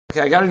Okay,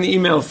 I got an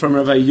email from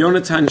Rabbi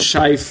Yonatan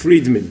Shai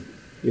Friedman.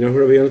 You know who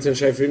Rabbi Yonatan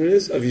Shai Friedman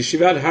is? Of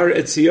Yeshivat Har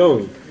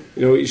Etzion.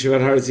 You know what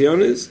Yeshivat Har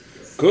Etzion is?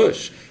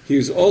 Gush. He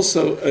was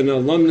also an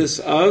alumnus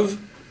of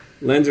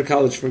Lander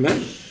College for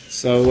Men.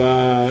 So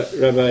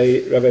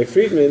Rabbi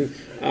Friedman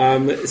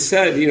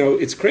said,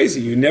 it's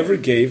crazy. You never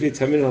gave a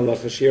Temin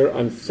Halacha shir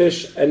on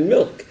fish and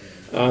milk.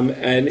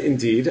 And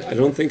indeed, I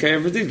don't think I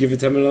ever did give a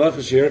Temin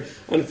Halacha shir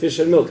on fish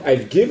and milk.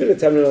 I've given a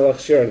Temin Halacha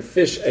shir on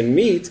fish and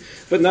meat,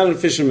 but not on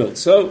fish and milk.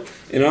 So,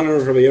 in honor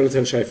of Rabbi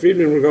Yonatan Shai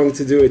Friedman, we're going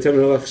to do a Temin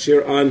Halacha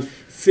shir on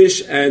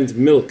fish and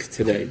milk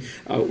today.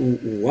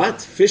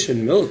 What? Fish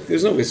and milk?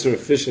 There's no sort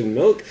of fish and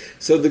milk.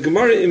 So the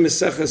Gemara in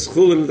Maseches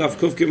Chulin Daf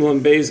Kuf Gimel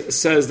and Beis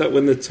says that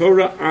when the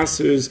Torah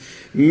asers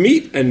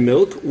meat and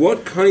milk,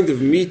 what kind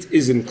of meat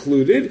is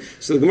included?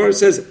 So the Gemara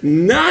says,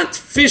 not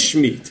fish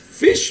meat.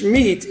 Fish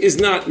meat is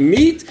not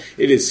meat,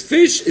 it is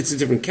fish, it's a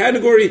different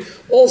category.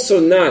 Also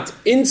not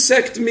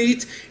insect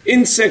meat.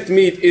 Insect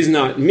meat is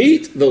not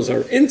meat, those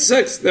are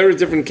insects, they're a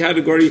different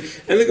category.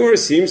 And the Gemara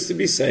seems to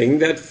be saying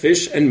that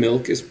fish and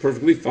milk is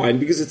perfectly fine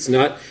because it's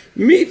not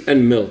meat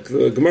and milk.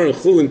 The Gemara in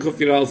Chulin Kuf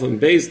Yud Aleph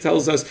and Beis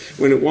tells us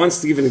when it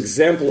wants to give an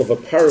example of a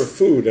par of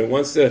food and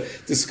wants to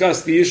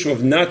discuss the issue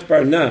of nat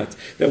bar nat,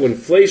 that when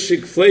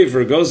fleshig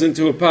flavor goes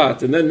into a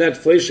pot and then that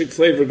fleshig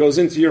flavor goes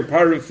into your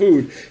par of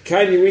food,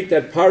 can you eat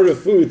that par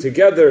of food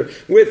together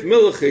with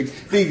milchig?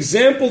 The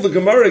example the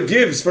Gemara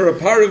gives for a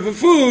par of a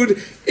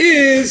food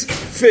is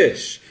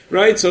fish.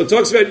 Right? So it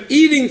talks about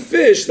eating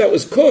fish that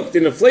was cooked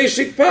in a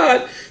fleshig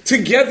pot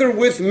together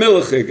with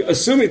milchig,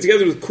 assuming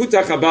together with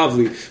kutach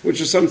habavli,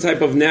 which is some type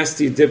of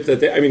nasty dip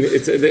that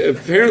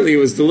apparently it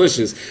was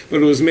delicious,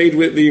 but it was made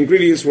with, the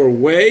ingredients were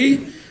whey,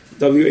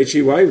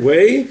 W-H-E-Y,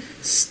 whey,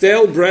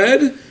 stale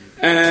bread,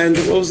 and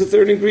what was the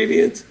third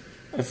ingredient?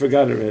 I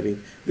forgot already.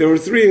 There were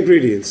three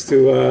ingredients to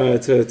kutach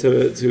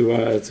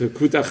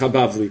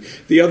habavli.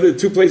 The other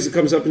two places it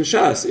comes up in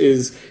Shas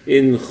is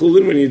in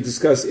Chulin when you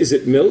discuss is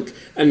it milk,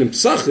 and in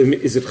Psachim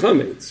is it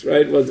chametz,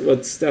 right?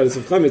 What status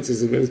of chametz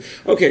is it?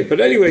 Okay, but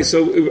anyway,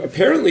 so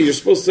apparently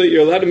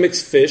you're allowed to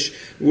mix fish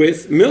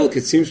with milk.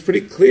 It seems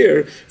pretty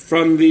clear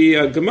from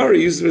the Gemara,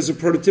 uses it as a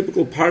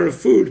prototypical par of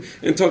food,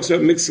 and talks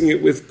about mixing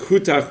it with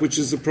kutach, which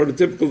is the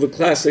prototypical, the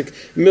classic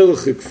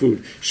milchig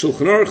food.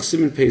 Shulchan Aruch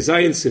Siman Pei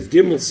Zayin Sif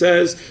Gimel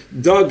says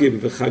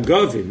dagim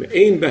v'chagavim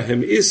ein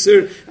behem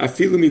iser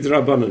afilu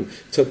midrabanan,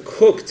 to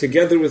cook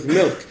together with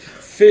milk,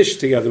 fish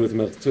together with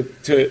milk, to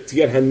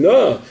get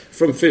hana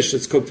from fish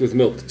that's cooked with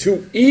milk,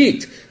 to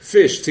eat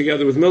fish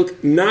together with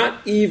milk,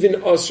 not even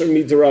asr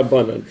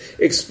midrabanan,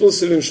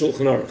 explicit in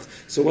Shulchan Aruch.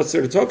 So what's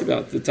there to talk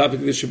about? The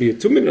topic of this should be a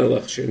 2-minute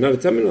halacha shir, not a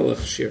 10-minute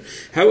halacha shir.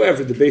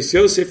 However, the Beis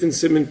Yosef and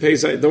Siman Pei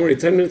Zayin, don't worry,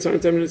 10 minutes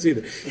aren't 10 minutes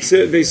either.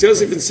 So Beis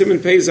Yosef and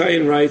Siman Pei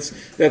Zayin writes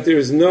that there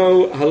is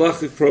no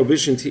halachic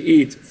prohibition to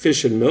eat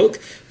fish and milk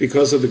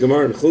because of the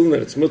Gemara in Chulin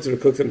that it's mutter to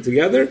cook them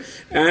together,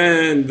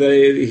 and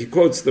he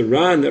quotes the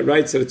Ran that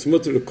writes that it's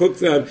mutter to cook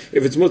them.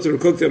 If it's mutter to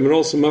cook them, it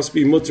also must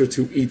be mutter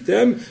to eat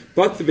them.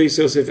 But the Beis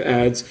Yosef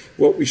adds,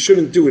 well, we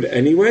shouldn't do it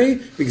anyway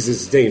because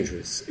it's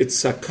dangerous. It's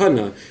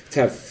sakana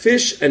to have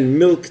fish and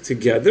milk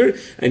together,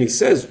 and he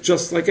says,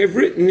 just like I've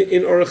written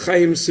in Orach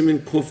Chaim Siman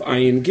Kuf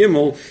Ayin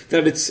Gimel,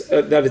 that it's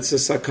a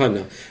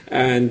sakana.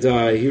 And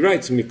he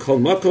writes, Mikol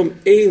Makom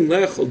Ein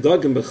Lechol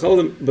Dagim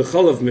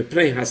B'cholav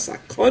Mipnei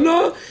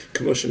HaSakana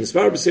K'moshe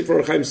Nisbar B'Sefer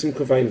Orach Chaim Siman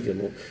Kuf Ayin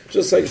Gimel.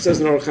 Just like it says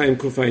in Orach Chaim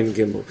Kuf Ayin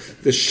Gimel.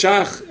 The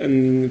Shach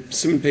and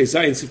Siman Pei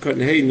Zayin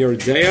Sivkot Hey in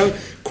Yordea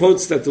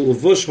quotes that the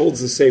Levush holds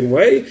the same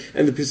way,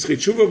 and the Pesachei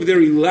Tshuva over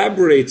there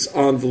elaborates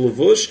on the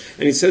Levush,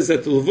 and he says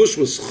that the Levush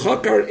was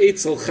Chakar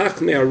Eitzel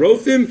Chachmei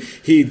Arofim.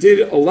 He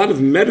did a lot of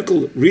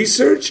medical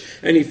research,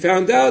 and he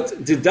found out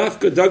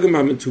Didafka Dagam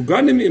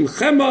HaMetuganim Im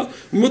Chema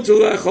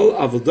Mutar Lechol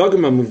Aval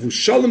Dagam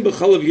HaMevushalim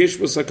B'chalav Yesh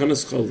Bo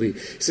Sakanas Choli.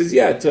 He says,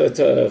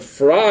 to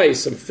fry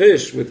some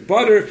fish with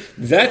butter,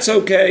 that's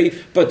okay,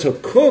 but to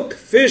cook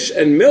fish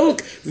and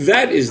milk,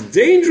 that is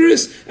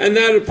dangerous, and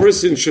that a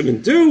person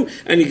shouldn't do,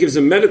 and he gives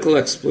a medical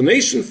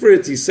explanation for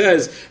it. He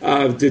says,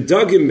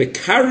 Didagim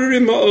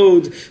Mekarerim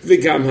Ma'od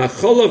V'gam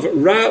HaCholav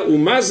Ra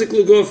Umazik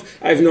L'guf.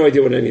 I have no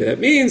idea what any of that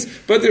means,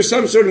 but there's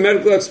some sort of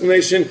medical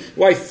explanation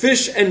why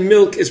fish and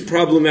milk is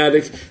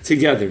problematic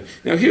together.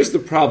 Now here's the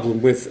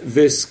problem with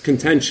this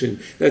contention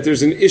that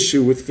there's an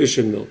issue with fish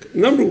and milk.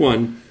 Number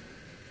one,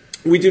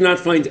 we do not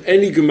find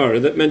any Gemara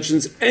that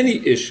mentions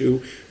any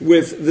issue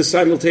with the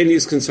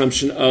simultaneous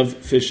consumption of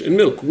fish and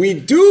milk. We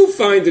do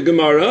find a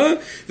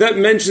Gemara that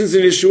mentions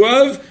an issue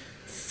of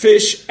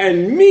fish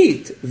and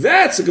meat.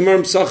 That's a Gemara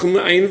Psachim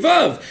Ayin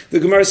Vav. The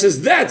Gemara says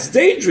that's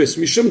dangerous.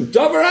 Mishum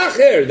davar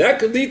acher. That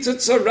could lead to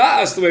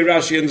tzaras, the way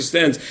Rashi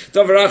understands.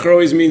 Davar acher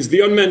always means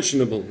the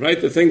unmentionable,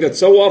 right? The thing that's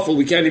so awful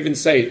we can't even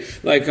say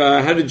it. Like,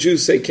 how do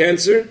Jews say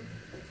cancer?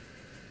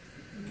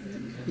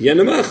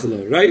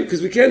 Yenamachla, right?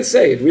 Because we can't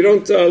say it. We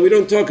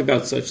don't talk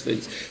about such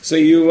things. So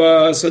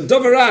so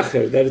davar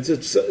acher, that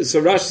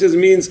so Rashi says it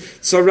means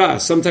tzara.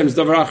 Sometimes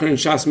davar acher in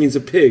Shas means a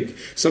pig.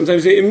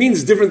 Sometimes it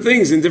means different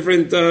things in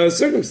different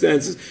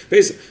circumstances.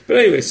 But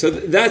anyway, so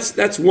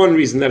that's one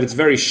reason that it's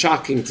very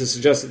shocking to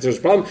suggest that there's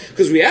a problem,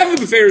 because we have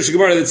a Beferish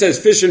Gemara that says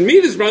fish and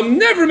meat is a problem,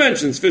 never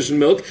mentions fish and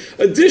milk.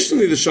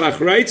 Additionally, the Shach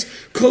writes,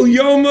 Kol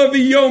yoma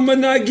v'yoma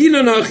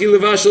nagina nachi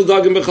levashel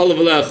dagim b'chalav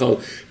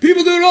alechol.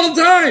 People do it all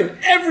the time.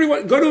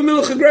 Everyone, go to a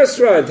milchig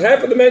restaurant.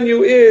 Half of the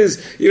menu is,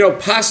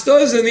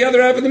 pastas, and the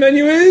other half of the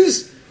menu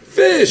is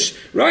fish.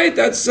 Right?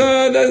 That's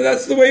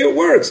the way it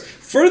works.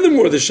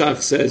 Furthermore, the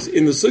Shach says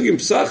in the Sugim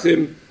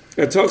Psachim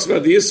that talks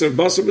about the Yisr of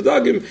Basar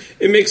B'Dagim,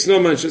 it makes no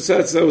mention.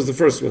 So that was the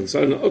first one. So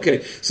I don't know.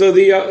 Okay. So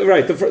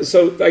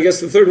so I guess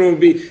the third one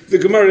would be the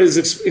Gemara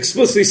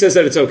explicitly says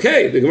that it's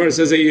okay. The Gemara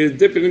says that you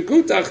dip it in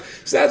kutach.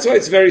 So that's why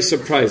it's very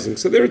surprising.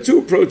 So there are two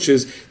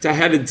approaches to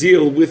how to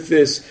deal with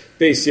this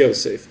Beis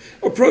Yosef.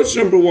 Approach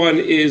number one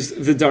is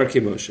the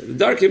Darkei Moshe. The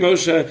Darkei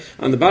Moshe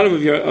on the bottom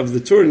of the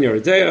Tur in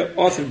Yeridea,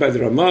 authored by the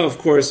Ramah, of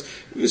course,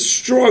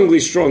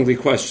 strongly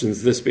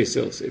questions this Beis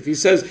Yosef. He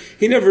says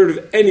he never heard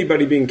of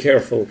anybody being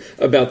careful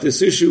about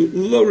this issue.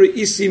 Lo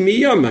re'isi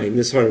miyamai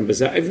nisharim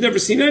b'zeh. I've never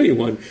seen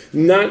anyone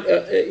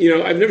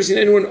I've never seen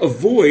anyone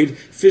avoid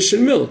fish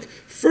and milk.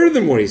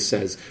 Furthermore, he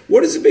says,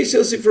 what is the Beis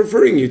Yosef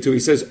referring you to? He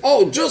says,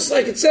 just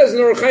like it says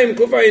in Orach Chaim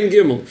Kufay and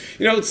Gimel.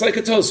 It's like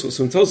a Tosfos.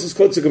 When Tosfos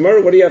quotes a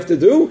Gemara, what do you have to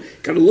do?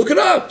 Got to look it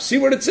up, see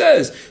what it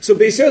says. So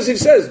Beis Yosef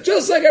says,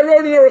 just like I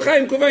wrote in Orach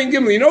Chaim Kufay and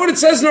Gimel. You know what it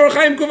says in Orach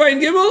Chaim Kufay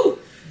and Gimel?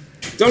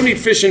 Don't eat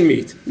fish and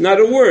meat. Not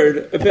a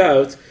word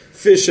about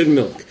fish and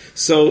milk.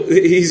 So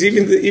he's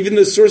even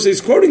the source he's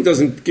quoting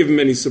doesn't give him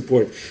any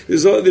support.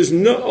 There's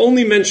no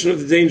only mention of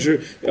the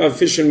danger of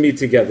fish and meat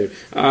together.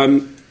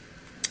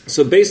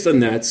 So based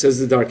on that, says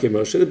the Darkei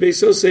Moshe, the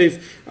Beis Yosef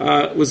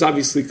was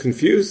obviously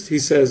confused. He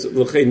says,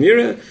 "L'chei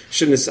nira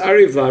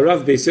shenisariv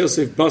la'arav Beis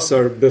Yosef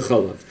basar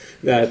b'chalav."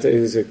 That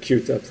is a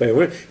cute play on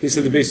word. He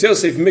said the Beis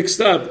Yosef mixed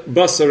up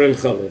basar and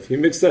chalav. He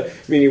mixed up,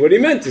 meaning what he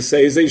meant to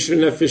say is that you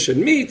shouldn't have fish and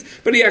meat,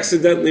 but he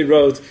accidentally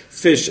wrote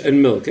fish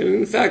and milk. And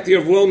in fact, the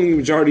overwhelming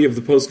majority of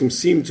the poskim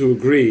seem to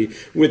agree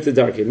with the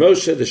Darkei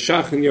Moshe. The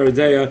Shach in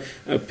Yeridea,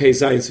 Pei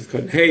Zayin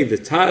Sivkot Hey, the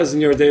Taz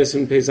in Yeridea,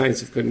 and Pei Zayin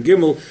Sivkot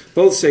Gimel,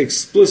 both say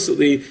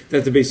explicitly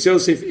that the Beis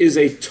Yosef is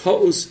a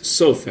To'os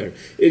Sofer.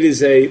 It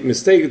is a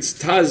mistake. It's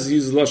Taz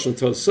uses Lashon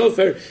To'os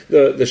Sofer.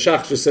 The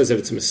Shach just says that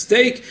it's a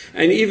mistake.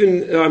 And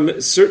even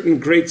certain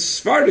great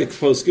Sephardic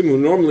poskim, who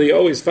normally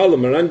always follow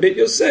Maran Beit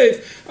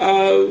Yosef,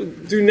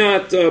 do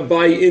not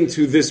buy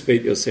into this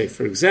Beit Yosef.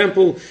 For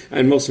example,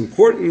 and most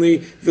importantly,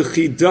 the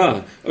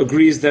Chida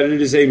agrees that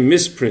it is a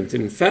misprint.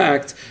 In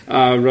fact,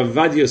 Rav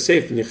Vad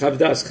Yosef in Yechav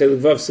Das Chelik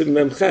Vav Sim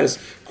Mem Ches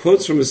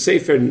quotes from a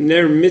Sefer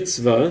Ner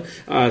Mitzvah,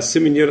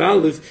 Simin Yer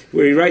Aleph,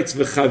 where he writes,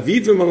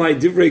 "V'chavivim alai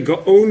divrei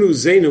ga'onu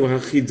zenu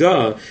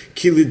hachida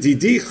ki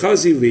lididi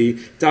chazili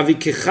davi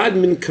kechad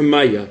min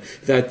kamaya."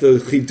 That the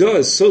chida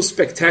is so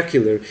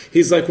spectacular.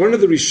 He's like one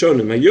of the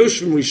Rishonim.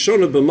 Hayoshvim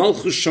Rishona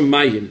b'malchus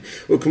shamayim.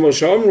 U'kamo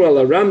she'omru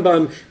al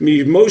Rambam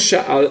mi Moshe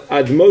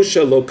ad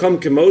Moshe lo kam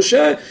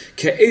k'Moshe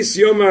ke'es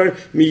yomar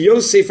mi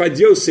Yosef ad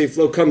Yosef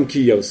lo kam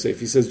ki Yosef.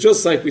 He says,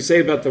 just like we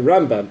say about the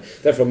Rambam,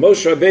 that from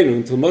Moshe Rabbeinu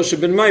until Moshe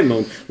ben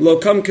Maimon, lo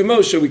kam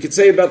k'Moshe, we could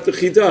say about the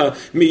Chida,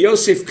 mi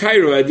Yosef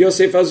Cairo ad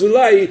Yosef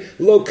Azulai,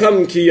 lo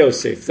kam ki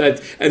Yosef.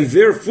 And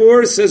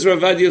therefore, says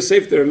Rav Vad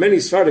Yosef, there are many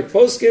Sephardic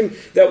poskim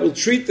that will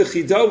treat the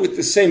Chida with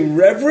the same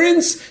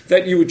reverence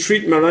that you would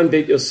treat Maran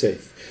Beit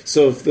Yosef.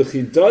 So if the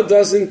Chida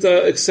doesn't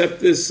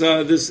accept this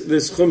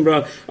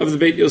chumrah of the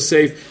Beit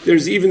Yosef,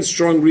 there's even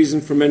strong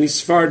reason for many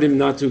Sfardim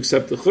not to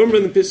accept the chumrah.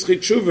 And the Pischei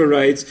Tshuva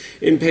writes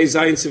in Pei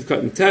Zayin Sivkot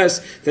and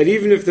Tes that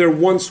even if there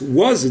once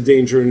was a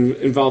danger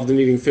involved in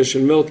eating fish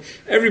and milk,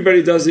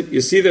 everybody does it.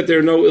 You see that there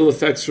are no ill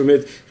effects from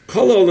it.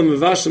 It's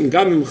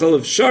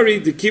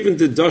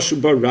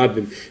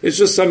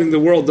just something the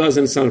world does,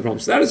 and it's not a problem.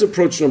 So that is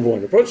approach number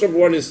one. Approach number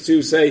one is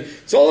to say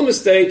it's all a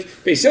mistake.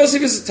 Beis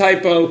Yosef is a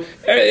typo.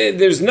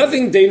 There's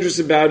nothing dangerous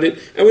about it,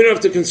 and we don't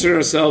have to concern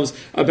ourselves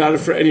about it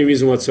for any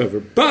reason whatsoever.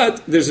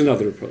 But there's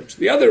another approach.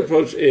 The other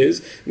approach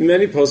is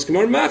many poskim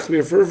are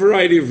machmir for a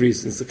variety of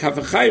reasons. The Kaf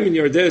HaChaim in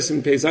Yordes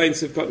and Pei Zayin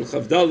Sivkot and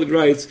Chav Daled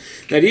writes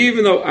that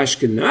even though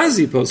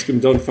Ashkenazi poskim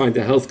don't find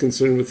a health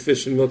concern with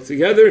fish and milk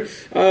together,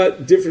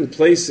 different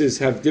places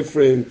have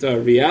different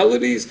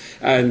realities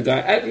and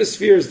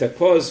atmospheres that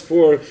cause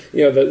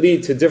that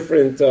lead to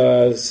different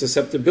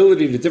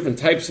susceptibility to different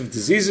types of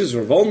diseases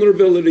or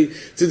vulnerability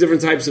to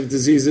different types of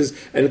diseases.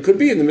 And it could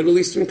be in the Middle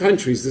Eastern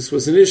countries this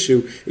was an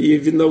issue,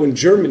 even though in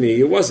Germany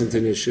it wasn't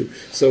an issue.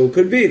 So it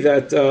could be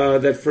that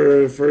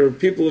for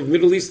people of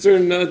Middle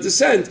Eastern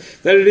descent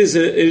that it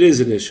is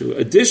an issue.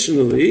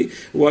 Additionally,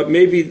 what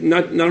maybe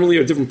not only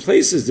are different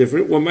places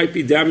different, what might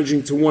be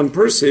damaging to one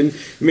person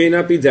may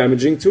not be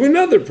damaging to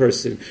another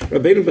person.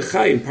 Rabbeinu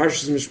Bechai in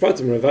Parshas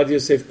Mishpatim, Ravad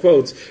Yosef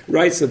quotes,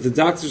 writes that the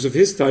doctors of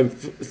his time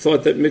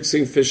thought that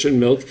mixing fish and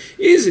milk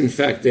is in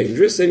fact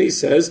dangerous, and he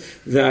says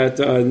that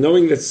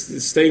knowing that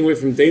staying away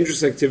from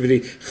dangerous activity,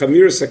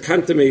 Chamira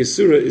Sakanta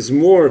Me'Yisura, is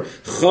more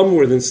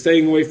chamur than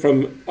staying away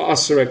from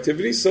asur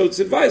activity, so it's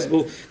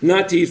advisable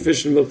not to eat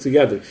fish and milk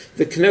together.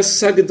 The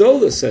Knesset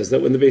Hagadola says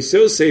that when the Beis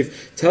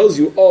Yosef tells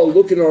you, oh,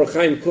 look in Orach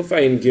Chaim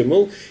Kufay and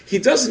Gimel, he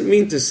doesn't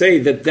mean to say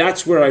that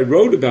that's where I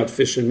wrote about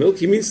fish and milk.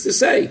 He means to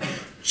say,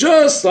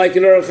 just like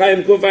in Orach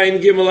Chaim Kufay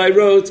and Gimel I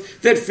wrote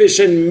that fish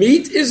and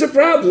meat is a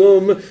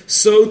problem,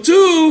 so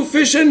too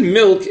fish and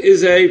milk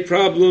is a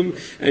problem.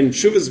 And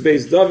Shuvas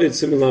Beis David,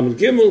 Simulam and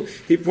Gimel,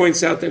 he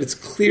points out that it's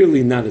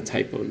clearly not a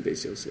typo in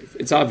Beis Yosef.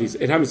 It's obvious.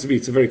 It happens to be,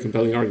 it's a very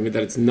compelling argument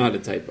that it's not a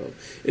typo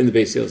in the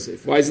Beis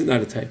Yosef. Why is it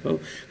not a typo?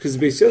 Because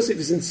the Beis Yosef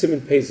is in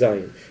Siman Pei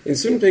Zayin. In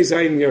Siman Pei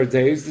Zayin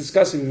Yardei is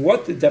discussing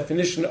what the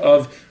definition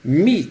of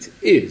meat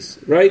is,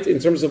 right, in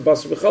terms of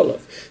basar v'chalav.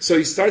 So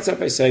he starts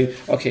out by saying,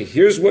 okay,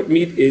 here's what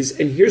meat is,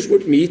 and here's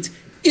what meat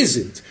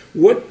isn't.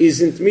 What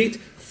isn't meat?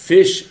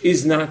 Fish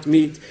is not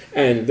meat,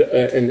 and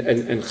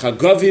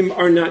chagavim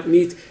are not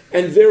meat,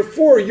 and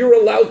therefore you're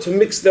allowed to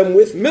mix them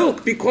with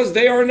milk because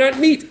they are not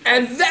meat.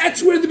 And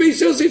that's where the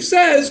Beis Yosef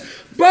says,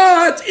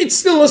 but it's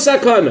still a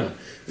sakana.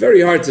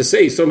 Very hard to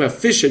say. He's talking about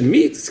fish and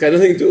meat. It's got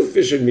nothing to do with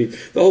fish and meat.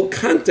 The whole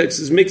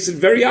context makes it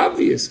very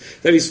obvious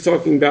that he's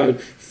talking about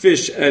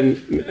fish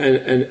and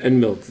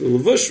milk. The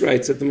Levush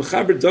writes that the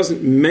Mechaber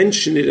doesn't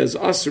mention it as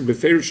Asr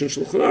Beferish and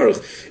Shulchan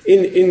Aruch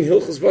in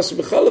Hilchos Basar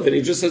B'chalav, and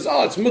he just says,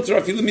 it's mutter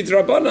afilu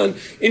midrabanan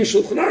in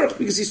Shulchan Aruch,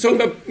 because he's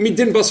talking about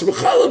midin Basar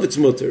B'chalav, it's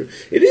mutter.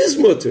 It is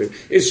mutter.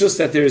 It's just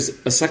that there's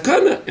a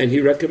sakana, and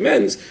he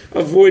recommends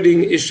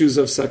avoiding issues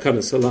of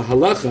sakana. So la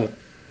halacha,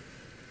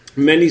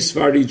 many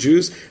Sephardi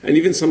Jews and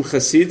even some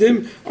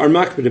Hasidim are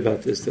makbid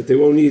about this, that they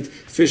won't eat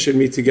fish and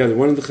meat together.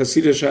 One of the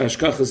Hasidish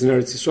Hashkachas in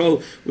Eretz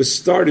Yisrael was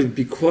started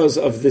because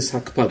of this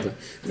hakpada.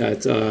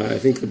 That I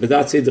think the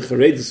Badatzei de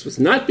Charedis was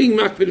not being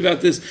makbid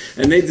about this,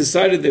 and they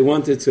decided they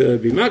wanted to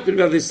be makbid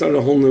about it. They started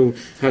a whole new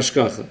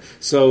Hashkacha.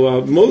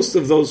 So most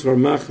of those who are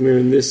machmir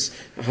in this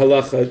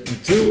halacha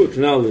do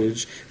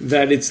acknowledge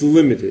that it's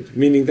limited,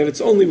 meaning that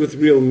it's only with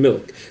real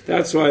milk.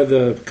 That's why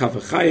the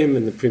Kavachayim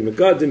and the Pri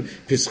Megadim,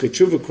 Pischei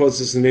Tshuva quotes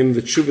this in the name of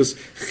the Tshuvas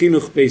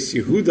Chinuch Beis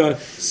Yehuda,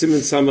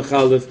 Siman Samach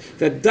Aleph,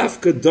 that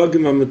dafka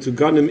dagim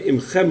hamatuganim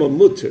imchema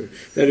mutter,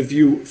 that if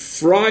you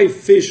fry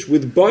fish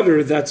with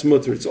butter, that's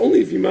mutter. It's only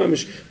if you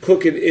mamish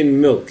cook it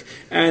in milk.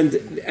 And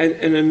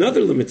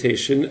another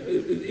limitation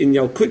in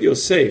Yalkut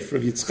Yosef,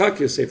 Rav Yitzchak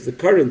Yosef, the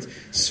current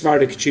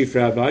Sephardic chief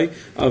rabbi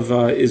of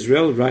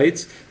Israel,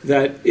 writes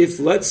that if,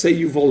 let's say,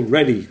 you've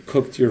already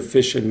cooked your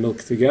fish and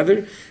milk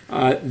together,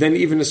 then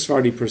even a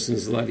Sephardi person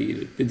is allowed to eat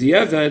it.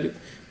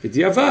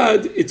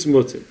 B'diavad, it's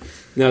mutter.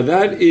 Now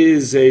that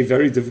is a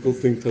very difficult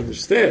thing to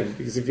understand,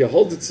 because if you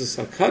hold it's a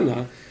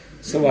sakana,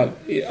 so what?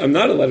 I'm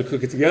not allowed to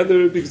cook it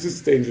together because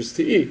it's dangerous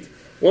to eat.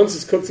 Once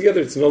it's cooked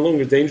together, it's no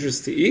longer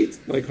dangerous to eat.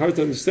 Like, hard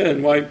to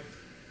understand why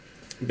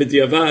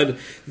b'diavad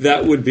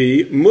that would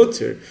be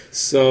mutter.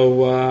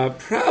 So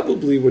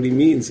probably what he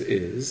means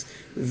is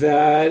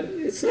that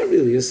it's not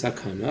really a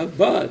sakana,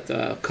 but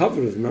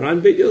cover of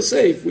Maran Beit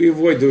Yosef, we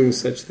avoid doing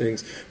such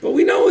things. But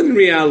we know in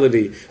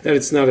reality that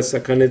it's not a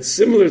sakana. It's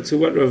similar to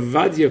what Rav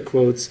Vadia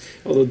quotes,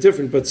 although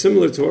different, but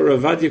similar to what Rav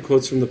Vadia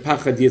quotes from the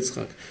Pachad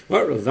Yitzchak.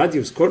 What, Rav Vadia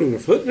was quoting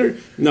Rav Hutner?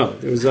 No,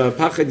 there was a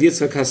Pachad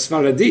Yitzchak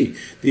HaSfaradi.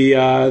 The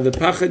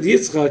Pachad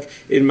Yitzchak,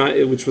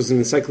 which was an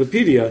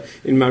encyclopedia,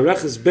 in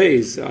Mareches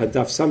Beis,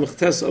 Daf Samach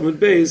Tes Amud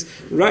Beis,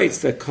 writes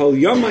that Kol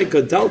Yomai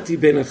Gadalti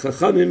Ben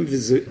HaChachamim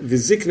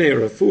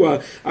V'Ziknei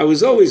Rafua. I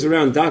was always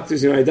around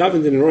doctors. I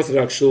davened in an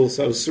Orthodox shul,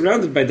 so I was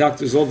surrounded by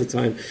doctors all the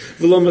time.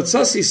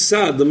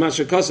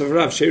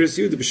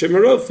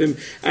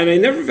 And I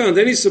never found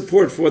any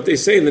support for what they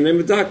say in the name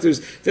of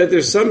doctors, that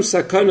there's some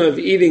sakana of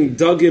eating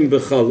dagim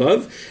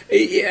b'chalav.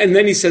 And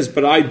then he says,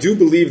 but I do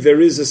believe there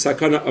is a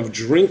sakana of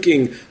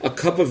drinking a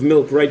cup of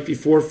milk right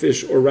before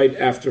fish or right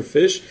after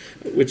fish,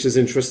 which is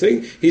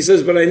interesting. He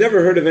says, but I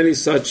never heard of any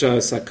such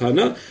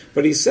sakana.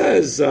 But he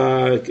says,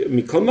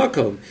 mikol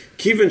makom,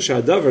 kiven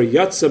shadavar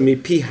yatsa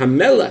mipi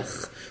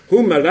hamelech,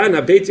 hu maran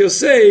habeit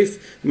Yosef,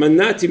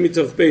 manati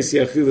mitoch beis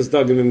yachilas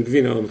dagim im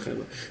gvina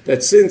omchema.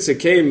 That since it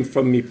came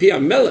from mipi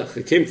hamelech,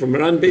 it came from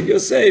Maran Beit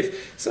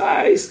Yosef, so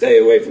I stay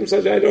away from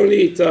such. I don't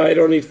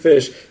eat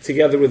fish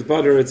together with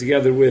butter or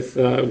together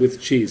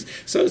with cheese.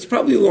 So it's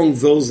probably along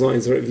those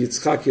lines that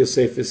Yitzchak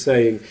Yosef is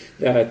saying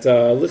that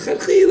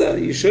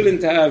l'chadchila you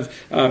shouldn't have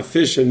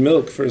fish and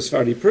milk for a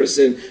Sephardi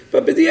person.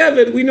 But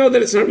b'diavad, we know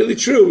that it's not really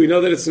true. We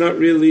know that it's not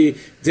really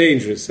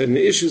dangerous. And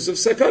the issues of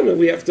sakana,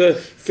 we have to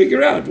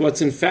figure out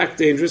what's in fact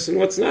dangerous and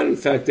what's not in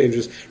fact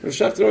dangerous. Rav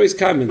Schachter always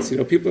comments,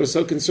 people are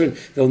so concerned,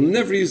 they'll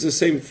never use the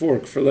same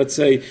fork for, let's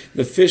say,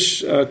 the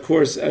fish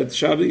course at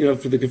Shabbat,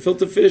 for the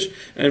gefilte fish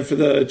and for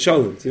the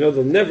cholent.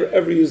 They'll never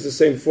ever use the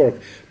same fork.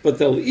 But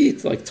they'll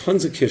eat like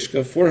tons of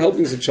kishka, 4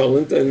 helpings of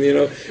cholent, and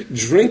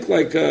drink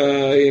like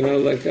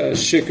a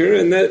shikar,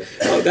 and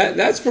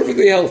that's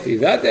perfectly healthy.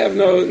 That they have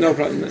no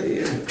problem.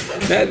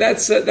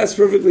 That's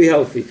perfectly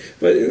healthy.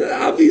 But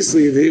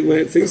obviously,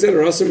 when things that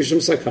are also mishum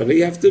sakana,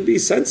 you have to be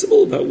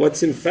sensible about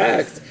what's in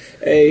fact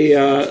a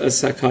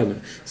sakana.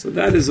 So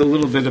that is a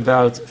little bit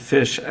about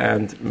fish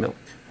and milk.